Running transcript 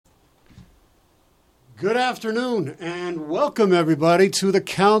Good afternoon and welcome everybody to the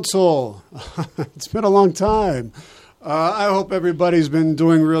council. It's been a long time. I hope everybody's been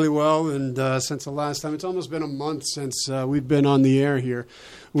doing really well, and since the last time, it's almost been a month since we've been on the air here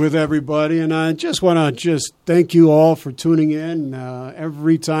with everybody, and I just want to thank you all for tuning in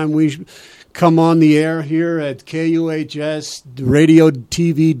every time we come on the air here at KUHS Radio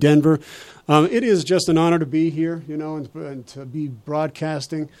TV Denver. It is just an honor to be here, and to be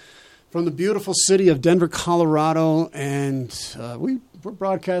broadcasting from the beautiful city of Denver, Colorado, and we're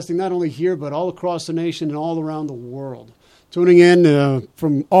broadcasting not only here, but all across the nation and all around the world. Tuning in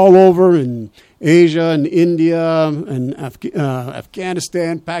from all over in Asia and India and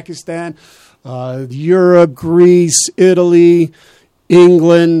Afghanistan, Pakistan, Europe, Greece, Italy,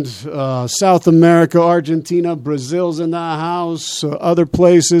 England, South America, Argentina, Brazil's in the house, other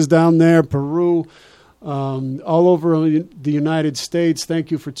places down there, Peru, all over the United States. Thank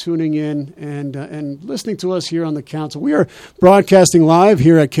you for tuning in and listening to us here on the council. We are broadcasting live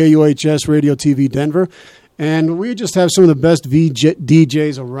here at KUHS Radio TV Denver, and we just have some of the best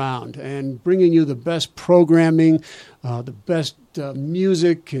DJs around and bringing you the best programming, the best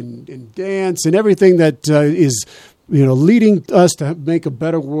music and dance and everything that is leading us to make a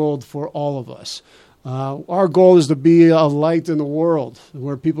better world for all of us. Our goal is to be a light in the world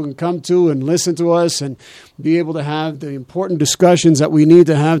where people can come to and listen to us and be able to have the important discussions that we need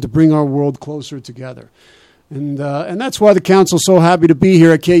to have to bring our world closer together. And that's why the council's so happy to be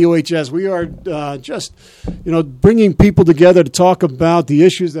here at KUHS. We are bringing people together to talk about the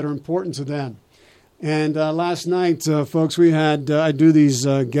issues that are important to them. And last night, folks, we had I do these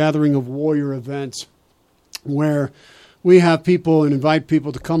Gathering of Warrior events where we have people and invite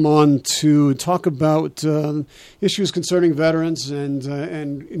people to come on to talk about issues concerning veterans and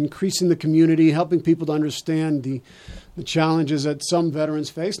increasing the community, helping people to understand the challenges that some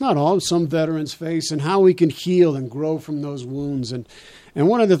veterans face, not all, some veterans face, and how we can heal and grow from those wounds. And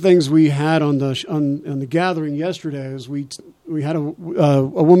one of the things we had on the gathering yesterday is we had a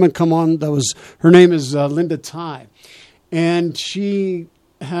woman come on her name is Linda Tai, and she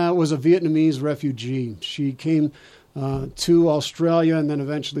was a Vietnamese refugee. She came to Australia and then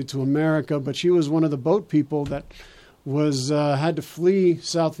eventually to America, but she was one of the boat people that was had to flee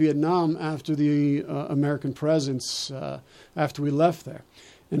South Vietnam after the American presence after we left there.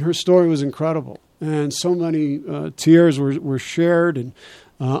 And her story was incredible. And so many tears were shared and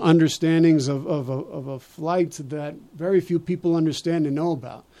understandings of a flight that very few people understand and know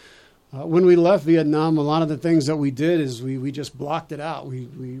about. When we left Vietnam, a lot of the things that we did is we just blocked it out.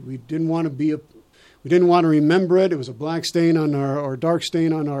 We didn't want to we didn't want to remember it. It was a black stain on or dark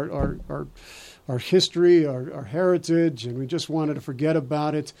stain on our history, our heritage, and we just wanted to forget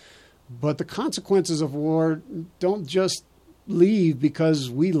about it. But the consequences of war don't just leave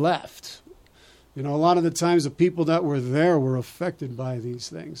because we left. A lot of the times the people that were there were affected by these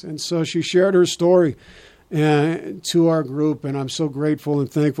things. And so she shared her story to our group, and I'm so grateful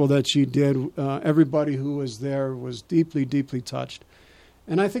and thankful that she did. Everybody who was there was deeply, deeply touched.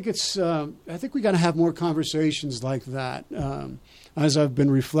 And I think I think we got to have more conversations like that as I've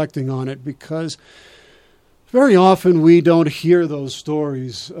been reflecting on it, because very often we don't hear those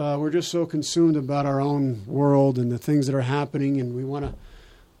stories. We're just so consumed about our own world and the things that are happening, and we want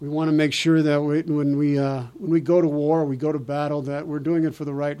to make sure that when we go to war, we go to battle, that we're doing it for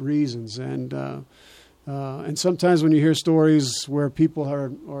the right reasons. And sometimes when you hear stories where people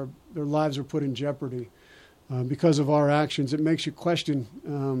or their lives are put in jeopardy because of our actions, it makes you question,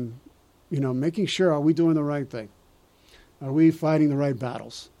 making sure, are we doing the right thing? Are we fighting the right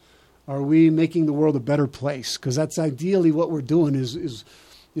battles? Are we making the world a better place? Because that's ideally what we're doing is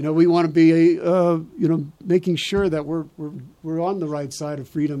we want to be, making sure that we're on the right side of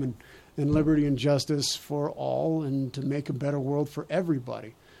freedom and liberty and justice for all, and to make a better world for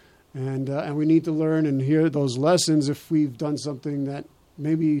everybody. And we need to learn and hear those lessons if we've done something that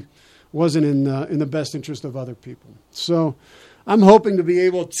maybe wasn't in the best interest of other people. So I'm hoping to be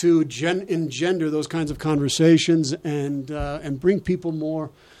able to engender those kinds of conversations and bring people more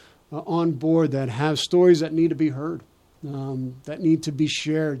on board that have stories that need to be heard, that need to be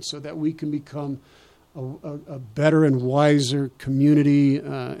shared, so that we can become a better and wiser community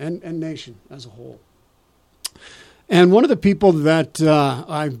and nation as a whole. And one of the people that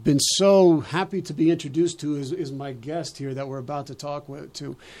I've been so happy to be introduced to is my guest here that we're about to talk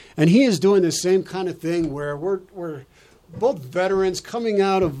to. And he is doing the same kind of thing where we're both veterans coming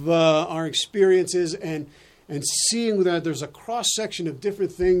out of our experiences and seeing that there's a cross-section of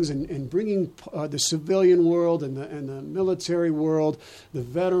different things and bringing the civilian world and the military world, the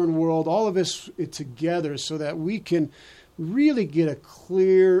veteran world, all of us together so that we can really get a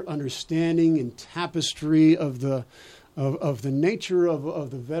clear understanding and tapestry of the nature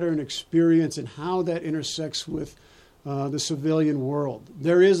of the veteran experience and how that intersects with the civilian world.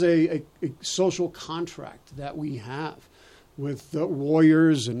 There is a social contract that we have with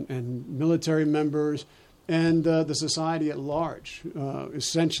warriors and military members and the society at large.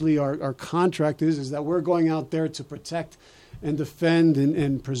 Essentially, our contract is that we're going out there to protect and defend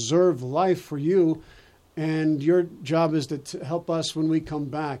and preserve life for you. And your job is to help us when we come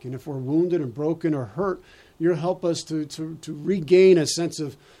back. And if we're wounded and broken or hurt, you'll help us to regain a sense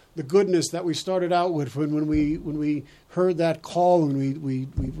of the goodness that we started out with when we heard that call and we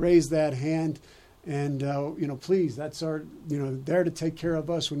raised that hand. And, please, that's our, there to take care of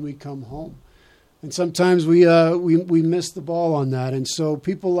us when we come home. And sometimes we miss the ball on that. And so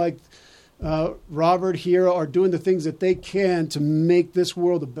people like Robert here are doing the things that they can to make this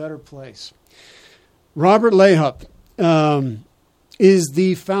world a better place. Robert Lahup is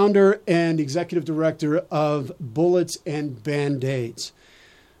the founder and executive director of Bullets and Bandaids.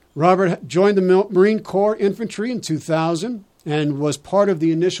 Robert joined the Marine Corps Infantry in 2000 and was part of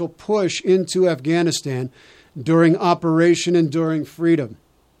the initial push into Afghanistan during Operation Enduring Freedom,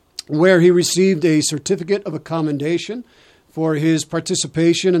 where he received a certificate of commendation for his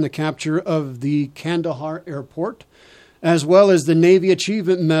participation in the capture of the Kandahar airport, as well as the Navy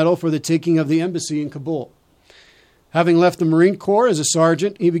Achievement Medal for the taking of the embassy in Kabul. Having left the Marine Corps as a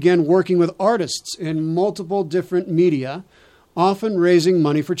sergeant, he began working with artists in multiple different media, often raising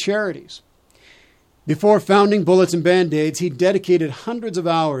money for charities. Before founding Bullets and Bandaids, he dedicated hundreds of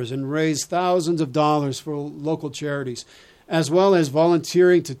hours and raised thousands of dollars for local charities, as well as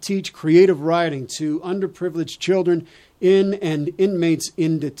volunteering to teach creative writing to underprivileged children in and inmates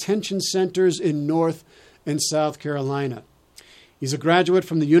in detention centers in North and South Carolina. He's a graduate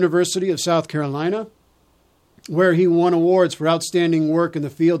from the University of South Carolina, where he won awards for outstanding work in the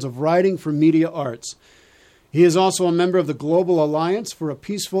fields of writing for media arts. He is also a member of the Global Alliance for a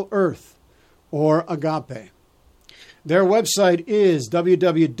Peaceful Earth, or AGAPE. Their website is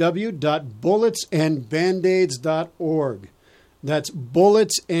www.bulletsandbandaids.org. That's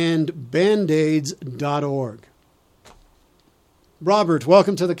bulletsandbandaids.org. Robert,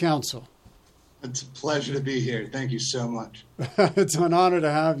 welcome to the council. It's a pleasure to be here. Thank you so much. It's an honor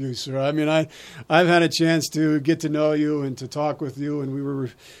to have you, sir. I mean, I've had a chance to get to know you and to talk with you, and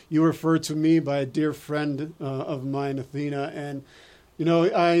you were referred to me by a dear friend of mine, Athena. And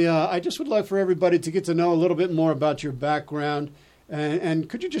I just would like for everybody to get to know a little bit more about your background, and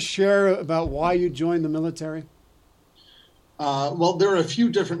could you just share about why you joined the military? Well, there are a few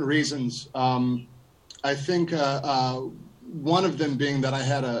different reasons. I think one of them being that I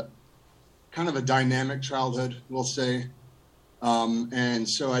had a kind of a dynamic childhood, we'll say. And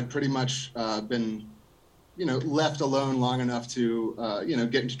so I'd pretty much been, left alone long enough to,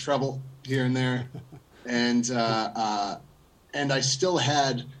 get into trouble here and there. And I still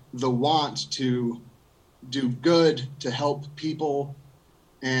had the want to do good, to help people.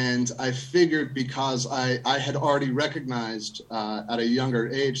 And I figured because I had already recognized at a younger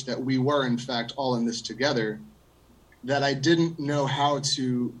age that we were, in fact, all in this together, that I didn't know how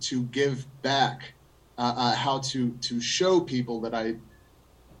to give back, how to show people that I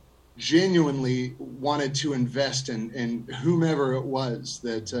genuinely wanted to invest in whomever it was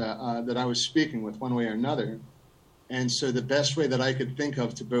that I was speaking with one way or another. And so the best way that I could think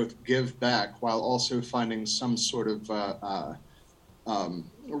of to both give back while also finding some sort of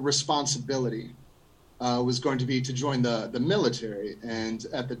responsibility was going to be to join the military. And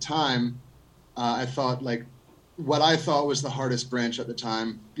at the time, I thought what I thought was the hardest branch at the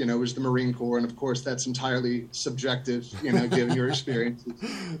time, was the Marine Corps. And of course, that's entirely subjective, given your experiences.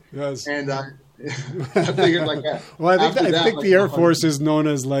 Yes. And I figured that. Well, I think the Air Force is known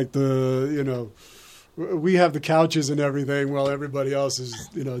as we have the couches and everything while everybody else is,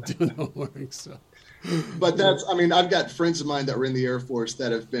 doing the work. So. But I've got friends of mine that were in the Air Force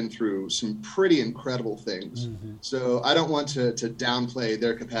that have been through some pretty incredible things. Mm-hmm. So I don't want to downplay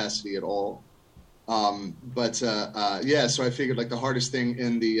their capacity at all. So I figured the hardest thing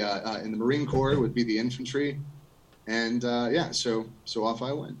in the Marine Corps would be the infantry. And so off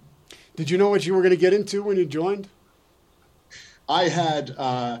I went. Did you know what you were going to get into when you joined? I had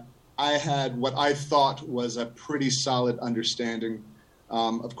what I thought was a pretty solid understanding.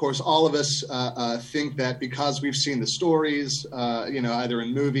 Of course, all of us think that because we've seen the stories, either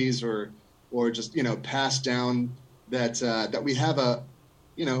in movies or just passed down, that we have at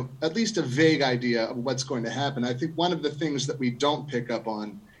least a vague idea of what's going to happen. I think one of the things that we don't pick up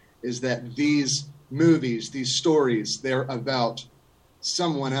on is that these movies, these stories, they're about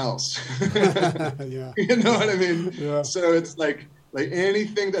someone else. Yeah. You know what I mean? Yeah. So it's like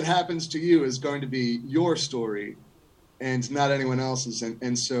anything that happens to you is going to be your story and not anyone else's.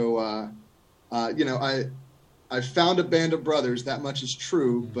 And so, you know, I found a band of brothers, that much is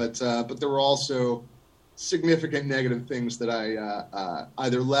true, but there were also significant negative things that I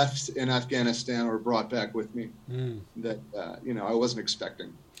either left in Afghanistan or brought back with me that, you know, I wasn't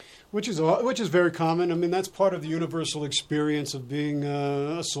expecting. Which is very common. I mean, that's part of the universal experience of being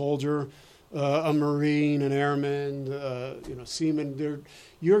a soldier, a Marine, an airman, you know, seaman.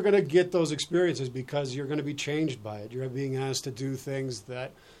 You're going to get those experiences because you're going to be changed by it. You're being asked to do things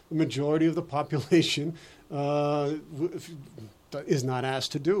that the majority of the population is not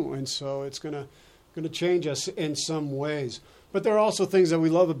asked to do, and so it's going to change us in some ways. But there are also things that we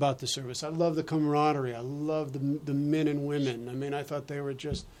love about the service. I love the camaraderie. I love the men and women. I mean, I thought they were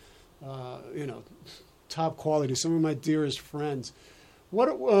just you know, top quality. Some of my dearest friends. What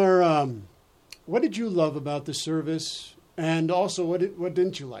did you love about the service, and also what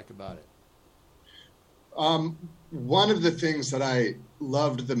didn't you like about it? One of the things that I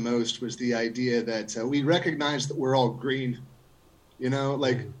loved the most was the idea that we recognize that we're all green. You know,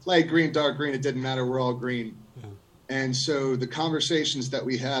 like light green, dark green, it didn't matter. We're all green. Yeah. And so the conversations that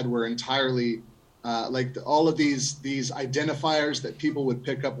we had were entirely like all of these identifiers that people would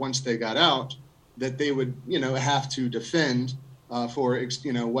pick up once they got out, that they would, you know, have to defend for,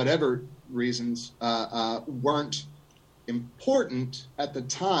 you know, whatever reasons, weren't important at the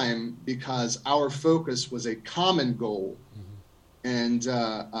time because our focus was a common goal. And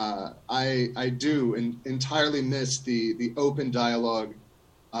I do entirely miss the open dialogue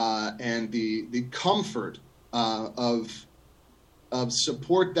and the comfort of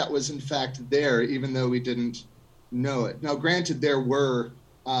support that was in fact there, even though we didn't know it. Now, granted, there were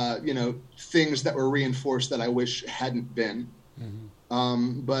you know, things that were reinforced that I wish hadn't been.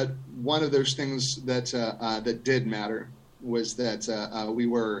 But one of those things that that did matter was that we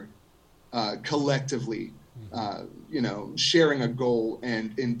were collectively, you know, sharing a goal,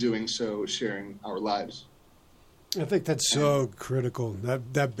 and in doing so, sharing our lives. I think that's so critical.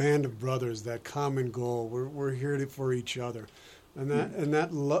 That band of brothers, that common goal. We're here for each other, and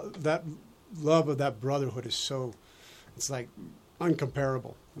that love of that brotherhood is so. It's like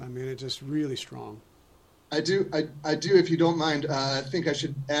uncomparable. I mean, it's just really strong. I do. If you don't mind, I think I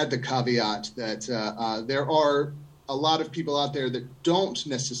should add the caveat that there are a lot of people out there that don't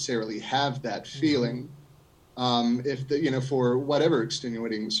necessarily have that feeling. If the, you know, for whatever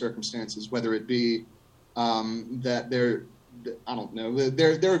extenuating circumstances, whether it be that there, I don't know,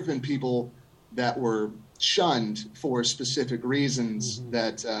 there have been people that were shunned for specific reasons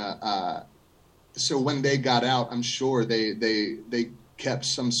that. So when they got out, I'm sure they kept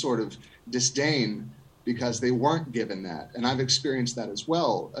some sort of disdain because they weren't given that, and I've experienced that as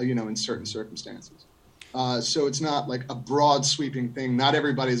well. You know, in certain circumstances. So it's not like a broad sweeping thing. Not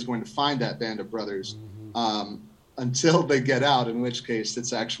everybody is going to find that band of brothers until they get out, in which case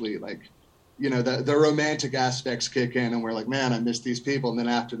it's actually like, you know, the romantic aspects kick in and we're like, man, I miss these people. And then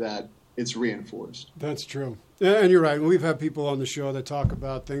after that, it's reinforced. That's true. And you're right. We've had people on the show that talk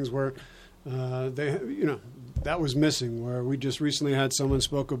about things where they, you know, that was missing, where we just recently had someone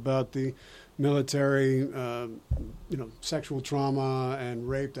spoke about the military, you know, sexual trauma and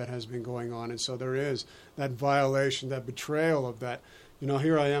rape that has been going on. And so there is that violation, that betrayal of that, you know,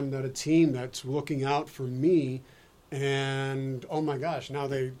 here I am, that a team that's looking out for me, and oh my gosh, now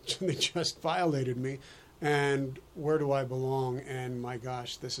they just violated me, and where do I belong? And my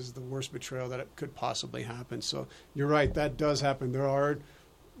gosh, this is the worst betrayal that it could possibly happen. So you're right, that does happen. There are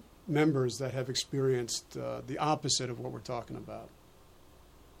members that have experienced the opposite of what we're talking about.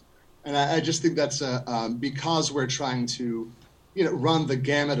 And I just think that's because we're trying to, you know, run the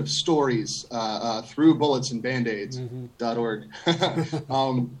gamut of stories through bulletsandbandaids.org.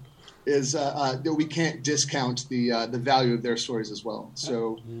 Is we can't discount the value of their stories as well.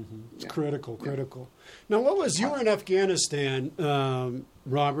 So it's critical. Now, you were in Afghanistan,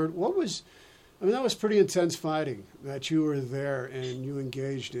 Robert. I mean, that was pretty intense fighting that you were there and you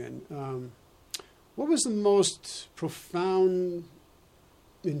engaged in. What was the most profound,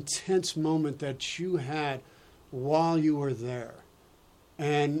 intense moment that you had while you were there?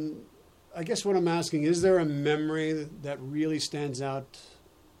 And I guess what I'm asking, is there a memory that really stands out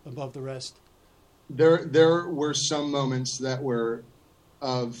above the rest? There were some moments that were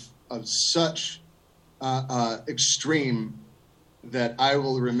of such extreme that I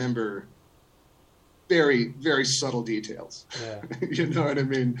will remember very, very subtle details. Yeah. You know what I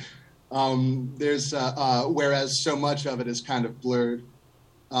mean? There's whereas so much of it is kind of blurred.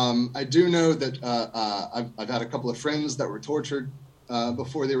 I do know that I've had a couple of friends that were tortured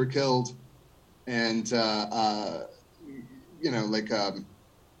before they were killed, and like a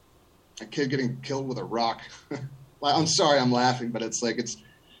kid getting killed with a rock. I'm sorry, I'm laughing, but it's like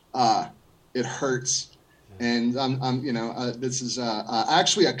it hurts, and this is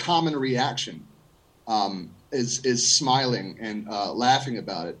actually a common reaction, is smiling and laughing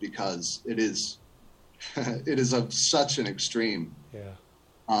about it, because it is it is of such an extreme.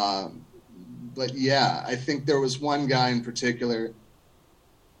 Yeah. But yeah, I think there was one guy in particular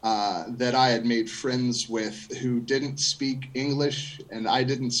that I had made friends with who didn't speak English, and I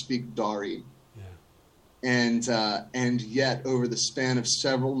didn't speak Dari. Yeah. And yet, over the span of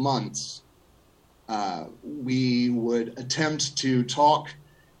several months, we would attempt to talk,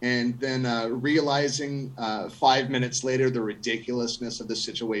 and then realizing 5 minutes later the ridiculousness of the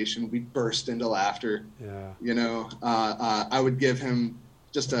situation, we'd burst into laughter. Yeah. I would give him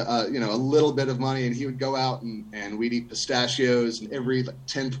just a little bit of money, and he would go out and we'd eat pistachios, and every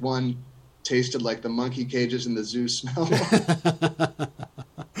 10th one tasted like the monkey cages in the zoo smell.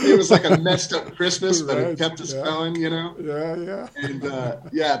 It was like a messed up Christmas, but it kept us going, Yeah, yeah. And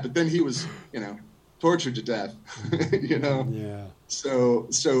but then he was, tortured to death, Yeah. So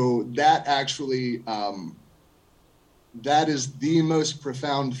that actually, that is the most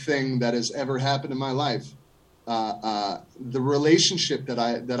profound thing that has ever happened in my life. The relationship that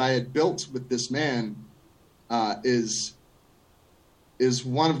I had built with this man is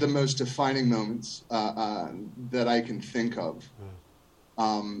one of the most defining moments that I can think of.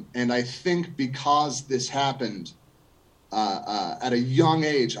 And I think because this happened at a young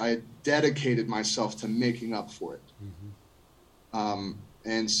age, I had dedicated myself to making up for it. Mm-hmm.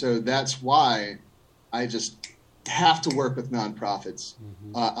 And so that's why I just have to work with nonprofits.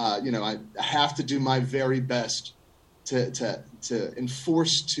 Mm-hmm. I have to do my very best to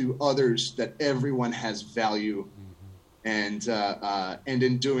enforce to others that everyone has value, mm-hmm. And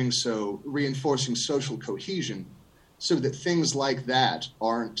in doing so, reinforcing social cohesion, so that things like that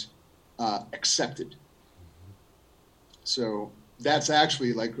aren't accepted. Mm-hmm. So that's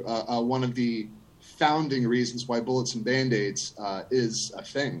actually like one of the founding reasons why Bullets and Bandaids is a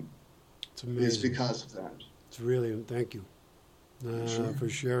thing. It's amazing. Is because of that. It's really, thank you Sure. for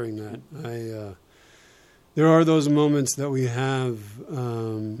sharing that. There are those moments that we have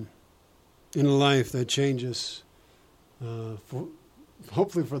in life that change us,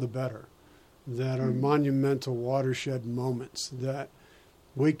 hopefully for the better, that are monumental watershed moments that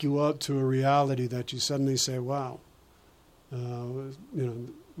wake you up to a reality that you suddenly say, wow,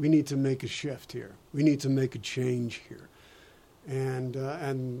 we need to make a shift here. We need to make a change here.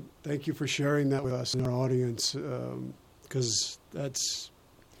 And thank you for sharing that with us and our audience, because that's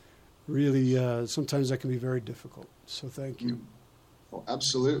really, sometimes that can be very difficult. So thank you. Well,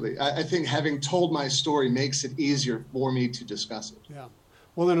 absolutely. I think having told my story makes it easier for me to discuss it. Yeah.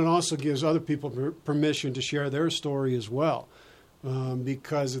 Well, then it also gives other people permission to share their story as well,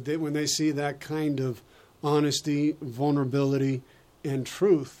 because when they see that kind of honesty, vulnerability, and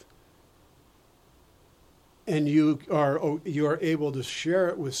truth, and you are able to share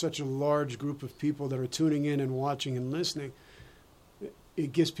it with such a large group of people that are tuning in and watching and listening,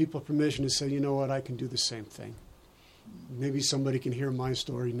 it gives people permission to say, you know what, I can do the same thing. Maybe somebody can hear my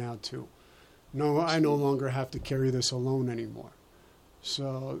story now too. No, I no longer have to carry this alone anymore.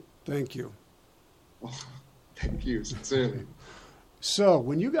 So thank you. Thank you, sincerely. So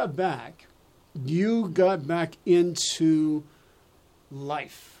when you got back into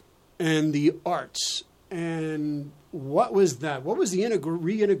life and the arts. And what was that? What was the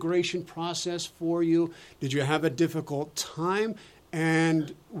reintegration process for you? Did you have a difficult time?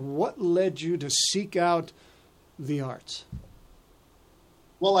 And what led you to seek out the arts?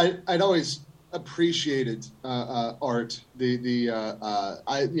 Well, I'd always appreciated art.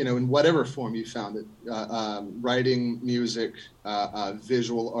 In whatever form you found it, writing, music,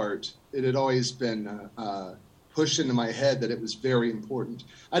 visual art. It had always been pushed into my head that it was very important.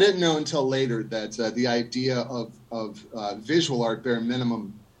 I didn't know until later that the idea of visual art, bare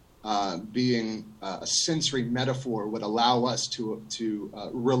minimum, being a sensory metaphor would allow us to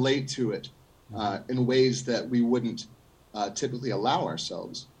relate to it in ways that we wouldn't typically allow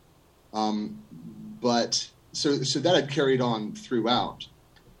ourselves. But so that had carried on throughout.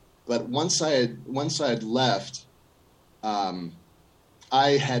 But once I had left,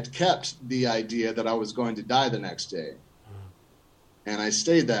 I had kept the idea that I was going to die the next day. And I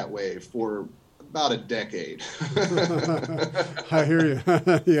stayed that way for about a decade. I hear you.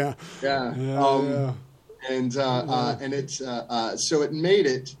 Yeah. Yeah. And it's so it made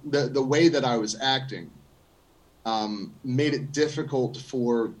it the way that I was acting made it difficult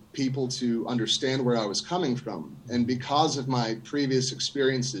for people to understand where I was coming from. And because of my previous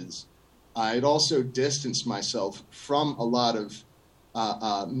experiences, I'd also distanced myself from a lot of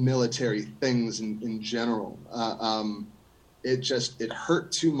military things in general. It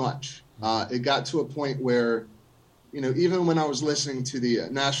hurt too much. It got to a point where, even when I was listening to the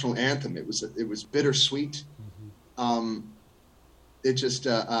national anthem, it was bittersweet. It just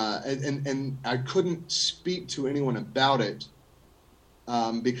and I couldn't speak to anyone about it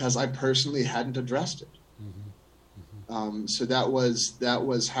because I personally hadn't addressed it. So that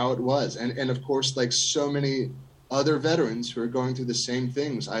was how it was, and of course, like so many other veterans who are going through the same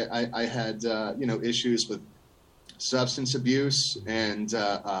things, I had issues with substance abuse and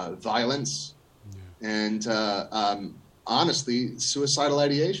violence, and honestly, suicidal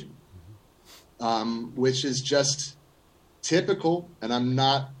ideation, which is just typical, and I'm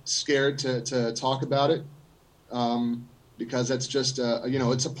not scared to talk about it because that's just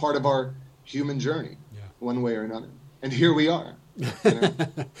it's a part of our human journey, one way or another. And here we are.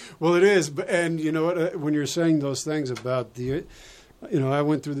 Well, it is, and you know what? When you're saying those things about I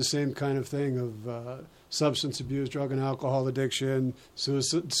went through the same kind of thing of substance abuse, drug and alcohol addiction,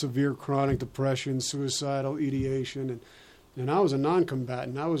 severe chronic depression, suicidal ideation, and I was a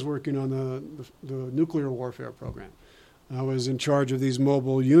non-combatant. I was working on the nuclear warfare program. I was in charge of these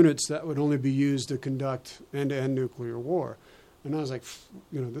mobile units that would only be used to conduct end-to-end nuclear war. And I was like,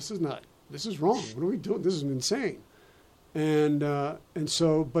 this is wrong. What are we doing? This is insane. And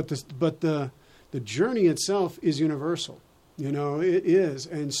so, but the journey itself is universal. It is.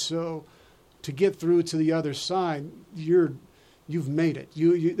 And so to get through to the other side, you've made it.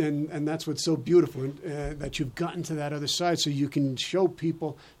 And that's what's so beautiful, that you've gotten to that other side so you can show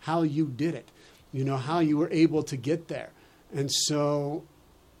people how you did it, how you were able to get there. And so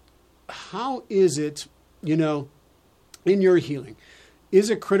how is it, in your healing, is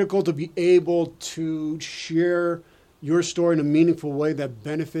it critical to be able to share your story in a meaningful way that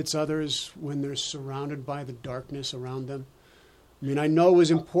benefits others when they're surrounded by the darkness around them? I mean, I know it was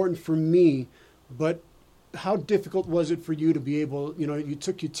important for me, but how difficult was it for you to be able, it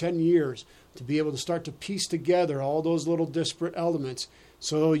took you 10 years to be able to start to piece together all those little disparate elements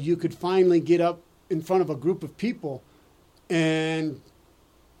so you could finally get up in front of a group of people and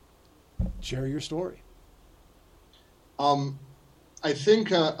share your story? I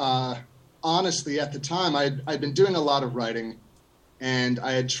think, honestly, at the time, I'd been doing a lot of writing, and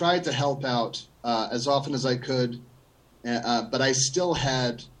I had tried to help out as often as I could, but I still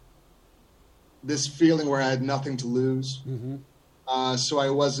had this feeling where I had nothing to lose. So I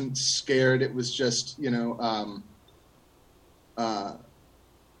wasn't scared. It was just,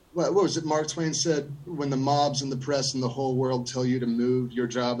 what was it Mark Twain said? When the mobs and the press and the whole world tell you to move, your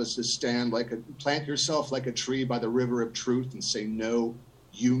job is to plant yourself like a tree by the river of truth and say, no,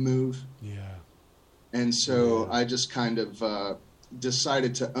 you move. Yeah. And so I just kind of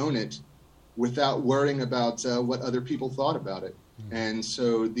decided to own it without worrying about what other people thought about it. And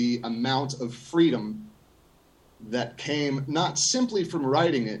so the amount of freedom that came not simply from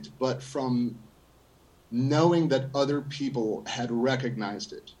writing it, but from knowing that other people had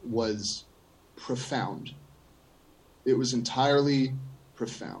recognized it was profound. It was entirely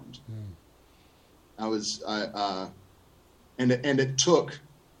profound. And it took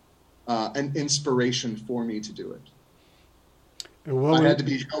an inspiration for me to do it. I had to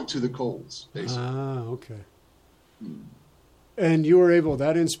be held to the coals, basically. Okay. And you were able,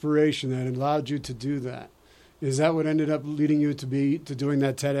 that inspiration that allowed you to do that, is that what ended up leading you to doing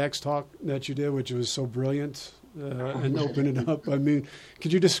that TEDx talk that you did, which was so brilliant and opened it up? I mean,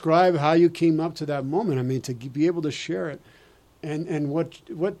 could you describe how you came up to that moment? I mean, to be able to share it, and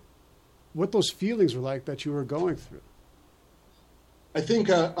what those feelings were like that you were going through. I think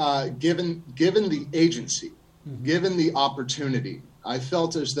given the agency, given the opportunity, I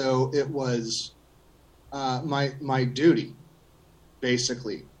felt as though it was my duty,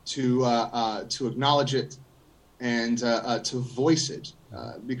 basically, to acknowledge it and to voice it,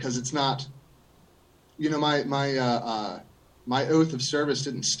 because it's not, my oath of service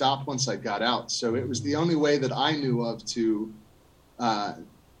didn't stop once I got out, so it was the only way that I knew of to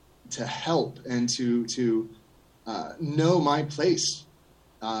help and to know my place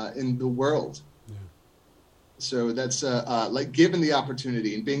in the world. Yeah. So that's like given the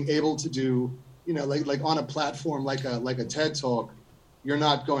opportunity and being able to do, like on a platform like a TED Talk, you're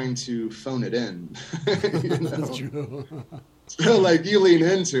not going to phone it in. That's true. So like you lean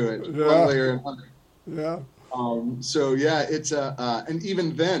into it one way or another. Yeah. So yeah, it's and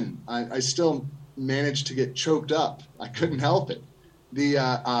even then I still managed to get choked up. I couldn't help it.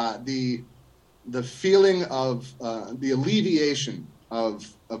 The the feeling of the alleviation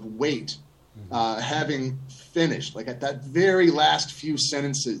of weight, having finished, like at that very last few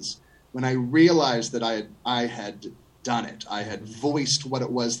sentences, when I realized that I had done it, I had voiced what it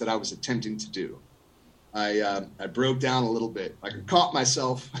was that I was attempting to do. I broke down a little bit. I caught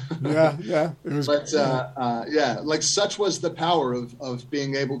myself. Yeah. It was, but like such was the power of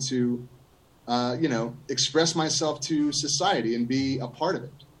being able to, express myself to society and be a part of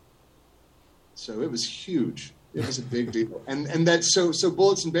it. So it was huge. It was a big deal. And that so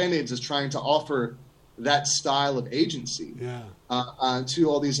Bullets and Bandaids is trying to offer that style of agency to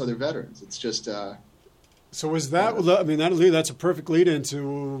all these other veterans. It's just. So was that? I mean, that's a perfect lead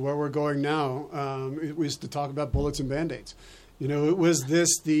into where we're going now. It was to talk about Bullets and Bandaids. Was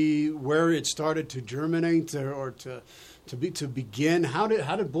this where it started to germinate to begin? How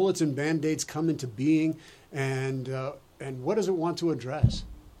did Bullets and Bandaids come into being, and what does it want to address?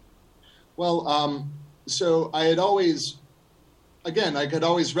 Well, so I could always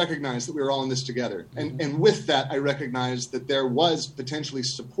recognize that we were all in this together, and with that, I recognized that there was potentially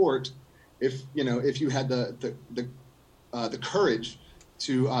support if you had the courage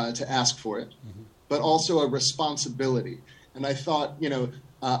to ask for it, but also a responsibility. And I thought,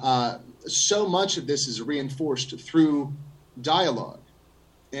 so much of this is reinforced through dialogue,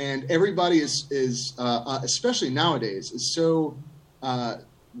 and everybody is especially nowadays, is so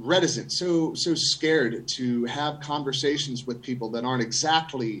reticent, so scared to have conversations with people that aren't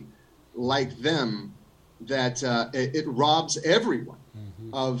exactly like them, that it robs everyone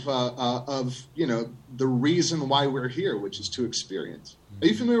of the reason why we're here, which is to experience. Are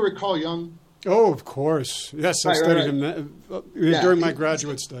you familiar with Carl Jung? Oh, of course. Yes, I studied him during my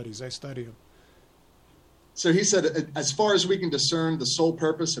graduate studies. I studied him. So he said, as far as we can discern, the sole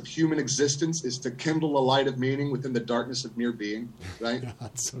purpose of human existence is to kindle a light of meaning within the darkness of mere being, right? Yeah,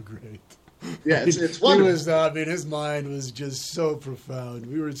 that's so great. Yeah, it's wonderful. His mind was just so profound.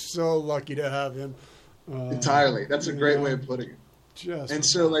 We were so lucky to have him. Entirely. That's a great way of putting it. And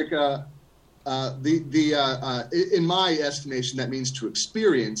so, like, in my estimation, that means to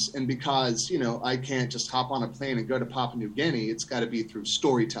experience. And because, I can't just hop on a plane and go to Papua New Guinea, it's got to be through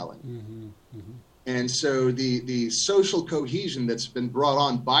storytelling. And so the social cohesion that's been brought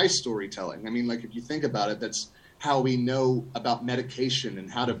on by storytelling, I mean, like, if you think about it, that's how we know about medication and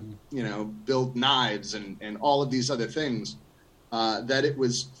how to, build knives and all of these other things, that it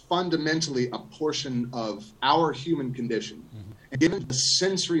was fundamentally a portion of our human condition. And given the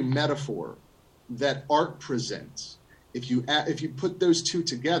sensory metaphor that art presents, if you put those two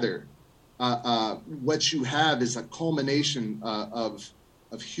together, what you have is a culmination of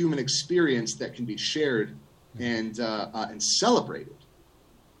human experience that can be shared and celebrated.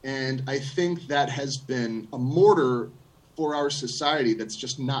 And I think that has been a mortar for our society that's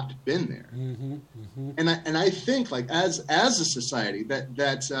just not been there. And I think, like, as a society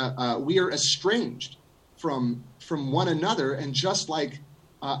that we are estranged from one another, and just like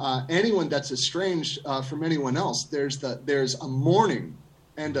anyone that's estranged from anyone else, there's a mourning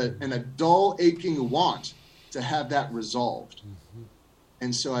and a dull, aching want to have that resolved.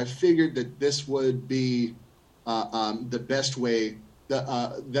 And so I figured that this would be the best way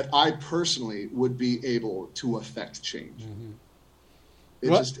that I personally would be able to affect change.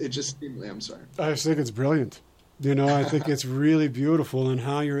 It just I'm sorry. I just think it's brilliant. I think it's really beautiful, and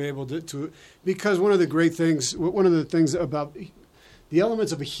how you're able to because one of the things about the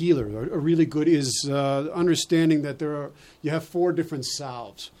elements of a healer are really good is understanding that you have 4 different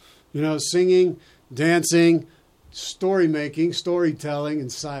salves. Singing, dancing, story making, storytelling,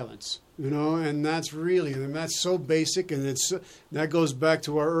 and silence. And that's so basic, and that goes back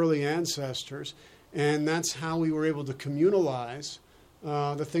to our early ancestors, and that's how we were able to communalize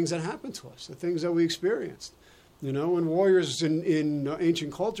the things that happened to us, the things that we experienced. When warriors in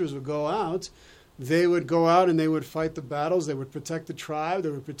ancient cultures would go out, they would go out and they would fight the battles, they would protect the tribe, they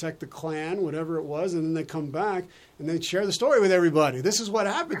would protect the clan, whatever it was, and then they'd come back and they'd share the story with everybody. This is what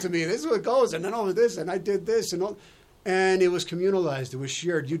happened to me, this is what goes, and then all of this, and I did this, and all. And it was communalized. It was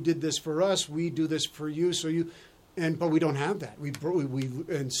shared. You did this for us. We do this for you. But we don't have that.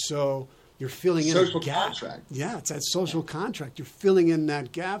 And so you're filling in social a gap. Contract. Yeah, it's that social contract. You're filling in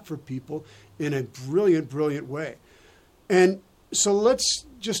that gap for people in a brilliant, brilliant way. And so let's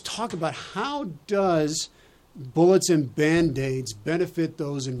just talk about, how does Bullets and Bandaids benefit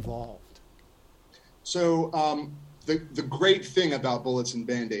those involved? So the great thing about Bullets and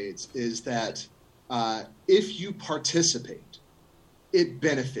Bandaids is that if you participate, it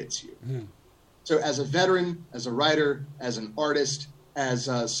benefits you. So as a veteran, as a writer, as an artist, as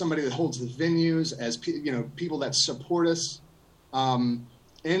somebody that holds the venues, as people that support us,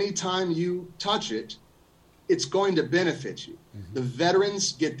 anytime you touch it, it's going to benefit you. Mm-hmm. The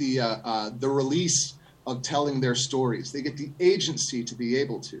veterans get the release of telling their stories. They get the agency to be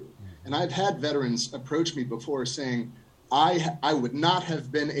able to. Mm-hmm. And I've had veterans approach me before saying, I would not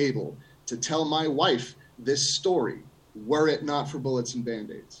have been able to tell my wife this story were it not for bullets and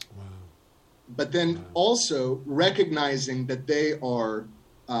Band-Aids. Wow. But then also recognizing that they are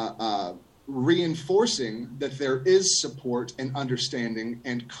reinforcing that there is support and understanding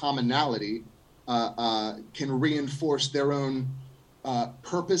and commonality can reinforce their own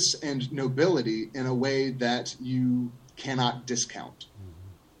purpose and nobility in a way that you cannot discount.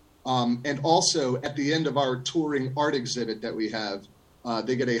 And also, at the end of our touring art exhibit that we have,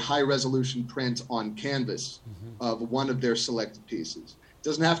 they get a high-resolution print on canvas of one of their selected pieces. It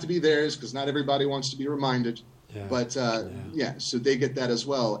doesn't have to be theirs, because not everybody wants to be reminded. Yeah. But, so they get that as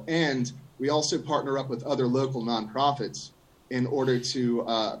well. And we also partner up with other local nonprofits in order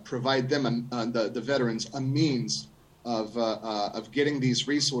to provide them, the veterans, a means of getting these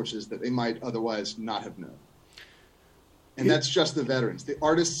resources that they might otherwise not have known. And that's just the veterans. The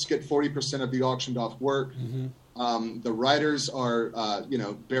artists get 40% of the auctioned off work. Mm-hmm. The writers are,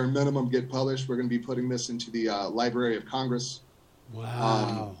 bare minimum get published. We're going to be putting this into the Library of Congress.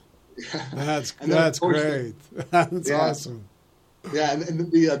 Wow. That's great. That's awesome. Yeah,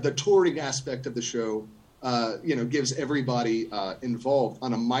 and the touring aspect of the show, gives everybody involved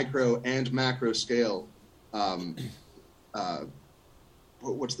on a micro and macro scale.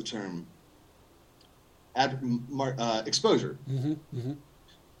 What's the term? Exposure. Mm-hmm,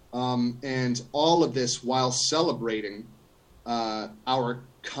 mm-hmm. And all of this while celebrating our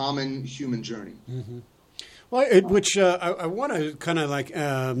common human journey. Mm-hmm. Well, I want to kind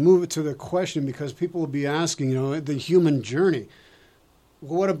of move it to the question, because people will be asking, the human journey.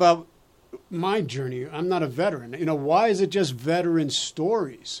 What about my journey? I'm not a veteran. Why is it just veteran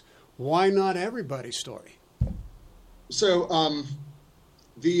stories? Why not everybody's story? So,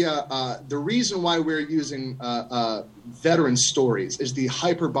 the reason why we're using veteran stories is the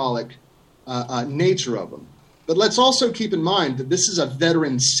hyperbolic nature of them. But let's also keep in mind that this is a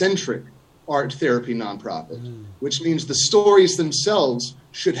veteran-centric art therapy nonprofit, which means the stories themselves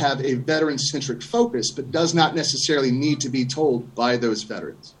should have a veteran-centric focus, but does not necessarily need to be told by those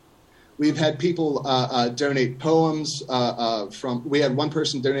veterans. We've had people donate poems we had one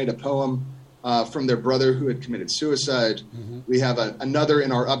person donate a poem from their brother who had committed suicide. Mm-hmm. We have another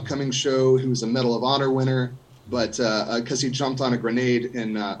in our upcoming show who's a Medal of Honor winner, but because he jumped on a grenade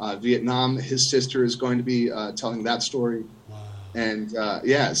in Vietnam, his sister is going to be telling that story. Wow. And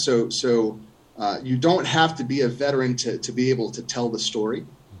so you don't have to be a veteran to be able to tell the story.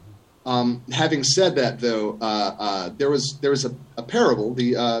 Mm-hmm. Having said that, though, there was a parable,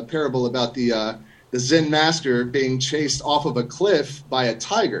 the parable about the Zen master being chased off of a cliff by a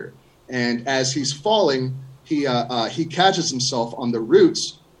tiger. And as he's falling, he catches himself on the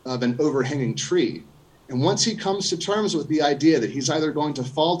roots of an overhanging tree. And once he comes to terms with the idea that he's either going to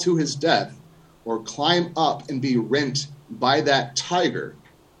fall to his death or climb up and be rent by that tiger,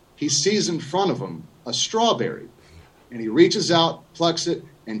 he sees in front of him a strawberry. And he reaches out, plucks it,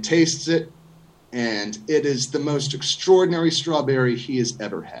 and tastes it. And it is the most extraordinary strawberry he has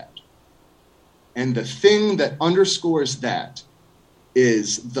ever had. And the thing that underscores that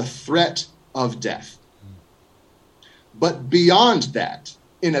is the threat of death. But beyond that,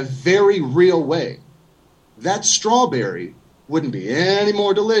 in a very real way, that strawberry wouldn't be any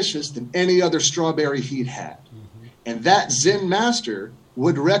more delicious than any other strawberry he'd had. Mm-hmm. And that Zen master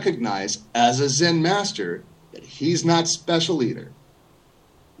would recognize, as a Zen master, that he's not special either.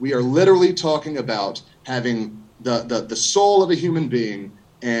 We are literally talking about having the soul of a human being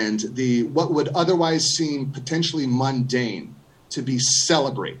and what would otherwise seem potentially mundane to be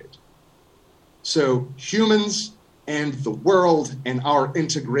celebrated. So humans and the world and our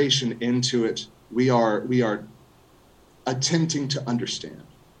integration into it, we are attempting to understand.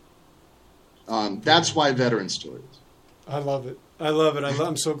 That's why veteran stories. I love it.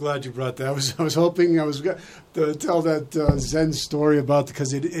 I'm so glad you brought that. I was hoping I was going to tell that Zen story about,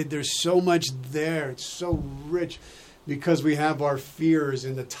 because there's so much there. It's so rich. Because we have our fears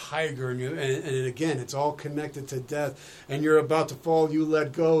in the tiger, and again, it's all connected to death. And you're about to fall, you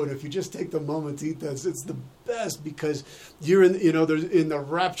let go, and if you just take the moment to eat that, it's the best, because you're there's in the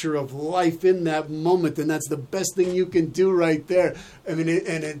rapture of life in that moment, and that's the best thing you can do right there. I mean,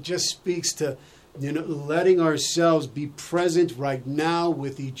 it just speaks to letting ourselves be present right now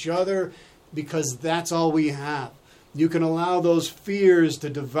with each other, because that's all we have. You can allow those fears to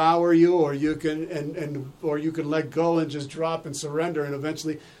devour you, or you can or you can let go and just drop and surrender, and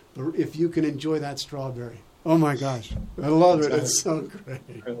eventually, if you can enjoy that strawberry, Oh my gosh, I love it. It's so great.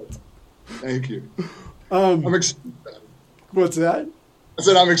 Thank you. I'm excited about it. What's that? I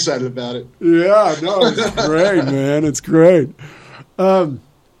said I'm excited about it. Yeah, no, it's great, man. It's great. I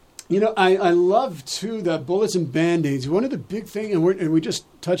love too that Bullets and Bandaids. One of the big things, and we just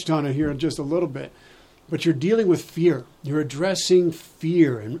touched on it here just a little bit, but you're dealing with fear. You're addressing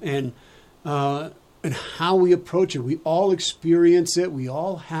fear and how we approach it. We all experience it. We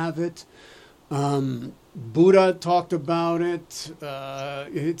all have it. Buddha talked about it.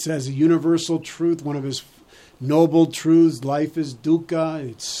 It's as a universal truth, one of his noble truths. Life is dukkha.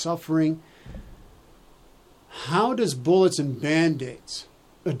 It's suffering. How does Bullets and Bandaids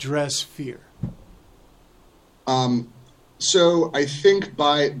address fear? So I think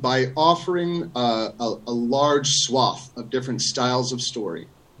by offering a large swath of different styles of story,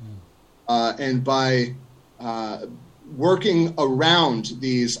 and by working around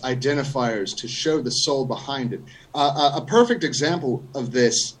these identifiers to show the soul behind it. A perfect example of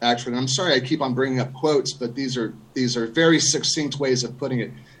this, actually, and I'm sorry I keep on bringing up quotes, but these are very succinct ways of putting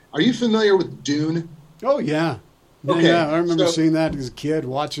it. Are you familiar with Dune? Oh, yeah. Okay, yeah, I remember seeing that as a kid,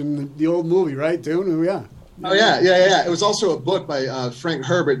 watching the old movie, right, Dune? Oh, yeah. Oh, yeah. It was also a book by Frank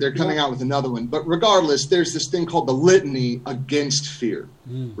Herbert. They're coming out with another one. But regardless, there's this thing called the Litany Against Fear,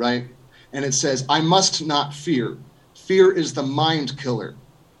 right? And it says, I must not fear. Fear is the mind killer.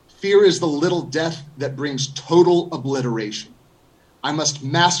 Fear is the little death that brings total obliteration. I must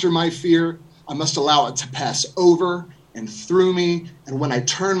master my fear. I must allow it to pass over and through me. And when I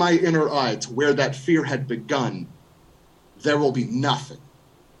turn my inner eye to where that fear had begun, there will be nothing.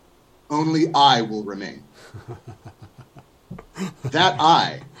 Only I will remain. That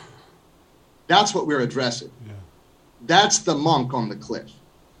I, that's what we're addressing. Yeah. That's the monk on the cliff.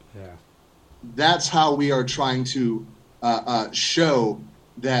 Yeah. That's how we are trying to show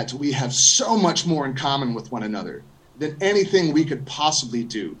that we have so much more in common with one another than anything we could possibly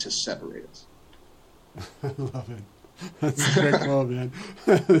do to separate us. I love it. That's a great quote, man.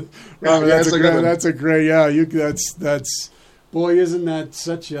 Robert, that's a great. Yeah, that's. Boy, isn't that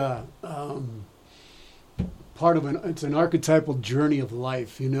such a part of it's an archetypal journey of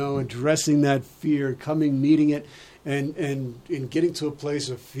life, addressing that fear, meeting it, and getting to a place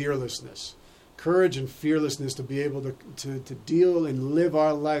of fearlessness, courage and fearlessness to be able to deal and live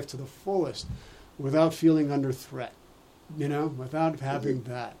our life to the fullest without feeling under threat, without having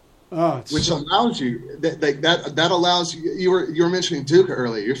that. Which allows you that allows you. You were mentioning dukkha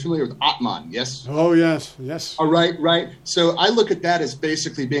earlier. You're familiar with Atman, yes? Oh yes. All right. So I look at that as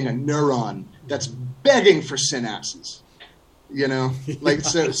basically being a neuron that's begging for synapses.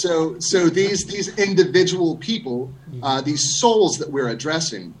 So these individual people, these souls that we're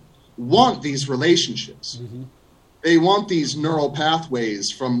addressing, want these relationships. Mm-hmm. They want these neural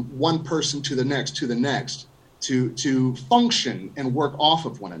pathways from one person to the next to function and work off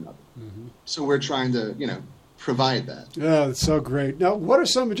of one another. Mm-hmm. So we're trying to, provide that. Yeah, that's so great. Now, what are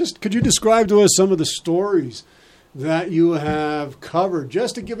could you describe to us some of the stories that you have covered,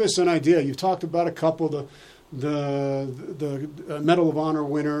 just to give us an idea? You've talked about a couple, the Medal of Honor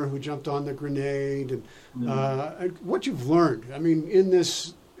winner who jumped on the grenade, and what you've learned. I mean, in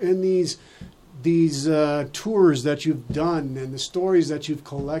these tours that you've done and the stories that you've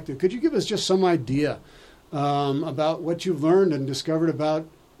collected, could you give us just some idea about what you've learned and discovered about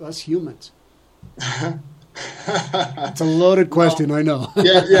us humans? It's a loaded question, I know.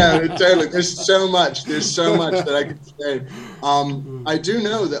 yeah, totally. There's so much that I could say. I do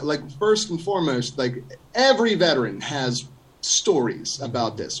know that, first and foremost, every veteran has stories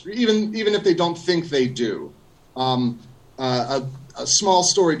about this, even if they don't think they do. A small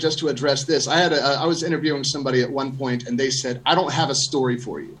story just to address this. I was interviewing somebody at one point, and they said, I don't have a story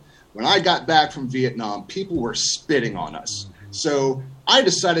for you. When I got back from Vietnam, people were spitting on us. So I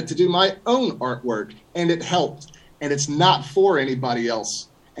decided to do my own artwork, and it helped. And it's not for anybody else.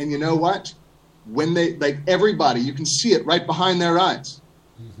 And you know what? When they, everybody, you can see it right behind their eyes.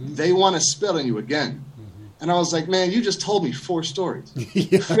 Mm-hmm. They want to spit on you again. Mm-hmm. And I was like, man, you just told me 4 stories.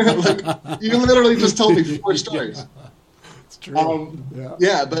 You literally just told me 4 stories. Yeah. It's true.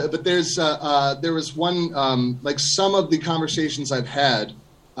 But there was one, some of the conversations I've had,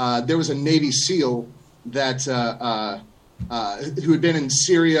 there was a Navy SEAL that who had been in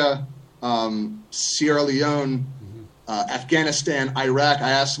Syria, Sierra Leone, Afghanistan, Iraq.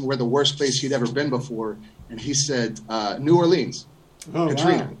 I asked him where the worst place he'd ever been before, and he said New Orleans,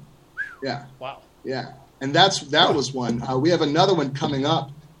 Katrina. Wow. Yeah. Wow. Yeah, and that was one. We have another one coming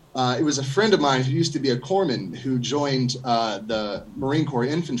up. It was a friend of mine who used to be a corpsman who joined the Marine Corps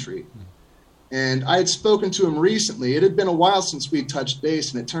Infantry. And I had spoken to him recently. It had been a while since we touched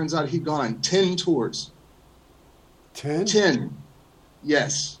base, and it turns out he'd gone on 10 tours 10? 10,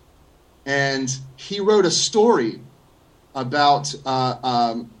 yes. And he wrote a story about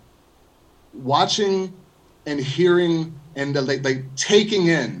watching and hearing and like taking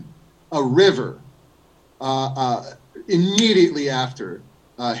in a river immediately after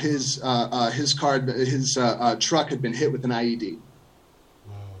his truck had been hit with an IED.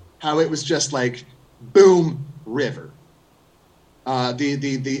 Wow. How it was just like boom, river.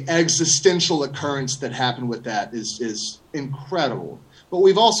 The existential occurrence that happened with that is incredible. But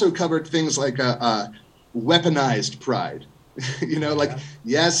we've also covered things like weaponized pride.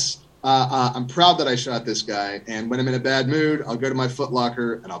 Yes, I'm proud that I shot this guy, and when I'm in a bad mood, I'll go to my Foot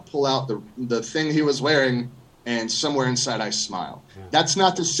Locker and I'll pull out the thing he was wearing, and somewhere inside I smile. Yeah. That's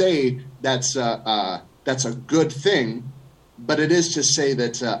not to say that's a good thing, but it is to say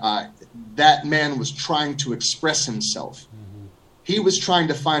that that man was trying to express himself. Mm-hmm. He was trying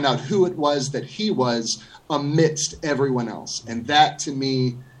to find out who it was that he was amidst everyone else, and that to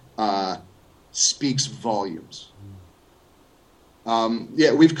me speaks volumes.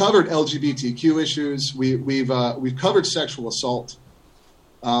 We've covered LGBTQ issues. We've covered sexual assault.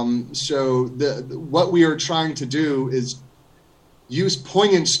 So what we are trying to do is use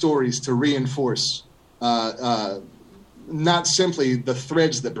poignant stories to reinforce not simply the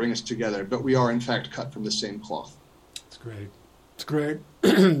threads that bring us together, but we are in fact cut from the same cloth. It's great. It's great.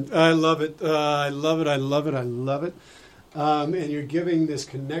 I love it. I love it. I love it. I love it. And you're giving this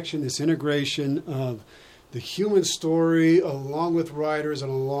connection, this integration of the human story along with writers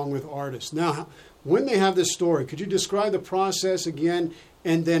and along with artists. Now, when they have this story, could you describe the process again?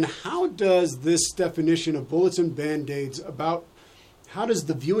 And then how does this definition of Bullets and Band-Aids how does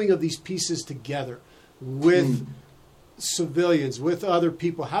the viewing of these pieces together with civilians, with other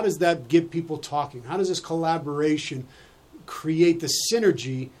people, how does that get people talking? How does this collaboration create the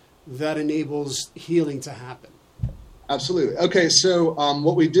synergy that enables healing to happen? Absolutely. Okay, so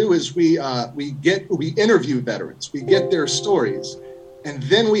what we do is we interview veterans, we get their stories, and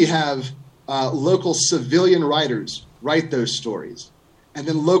then we have local civilian writers write those stories, and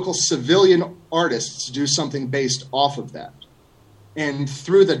then local civilian artists do something based off of that. And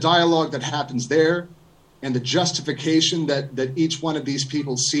through the dialogue that happens there, and the justification that each one of these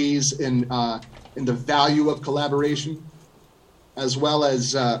people sees in the value of collaboration, as well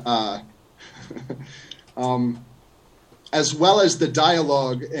as the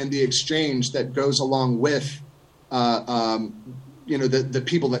dialogue and the exchange that goes along with, the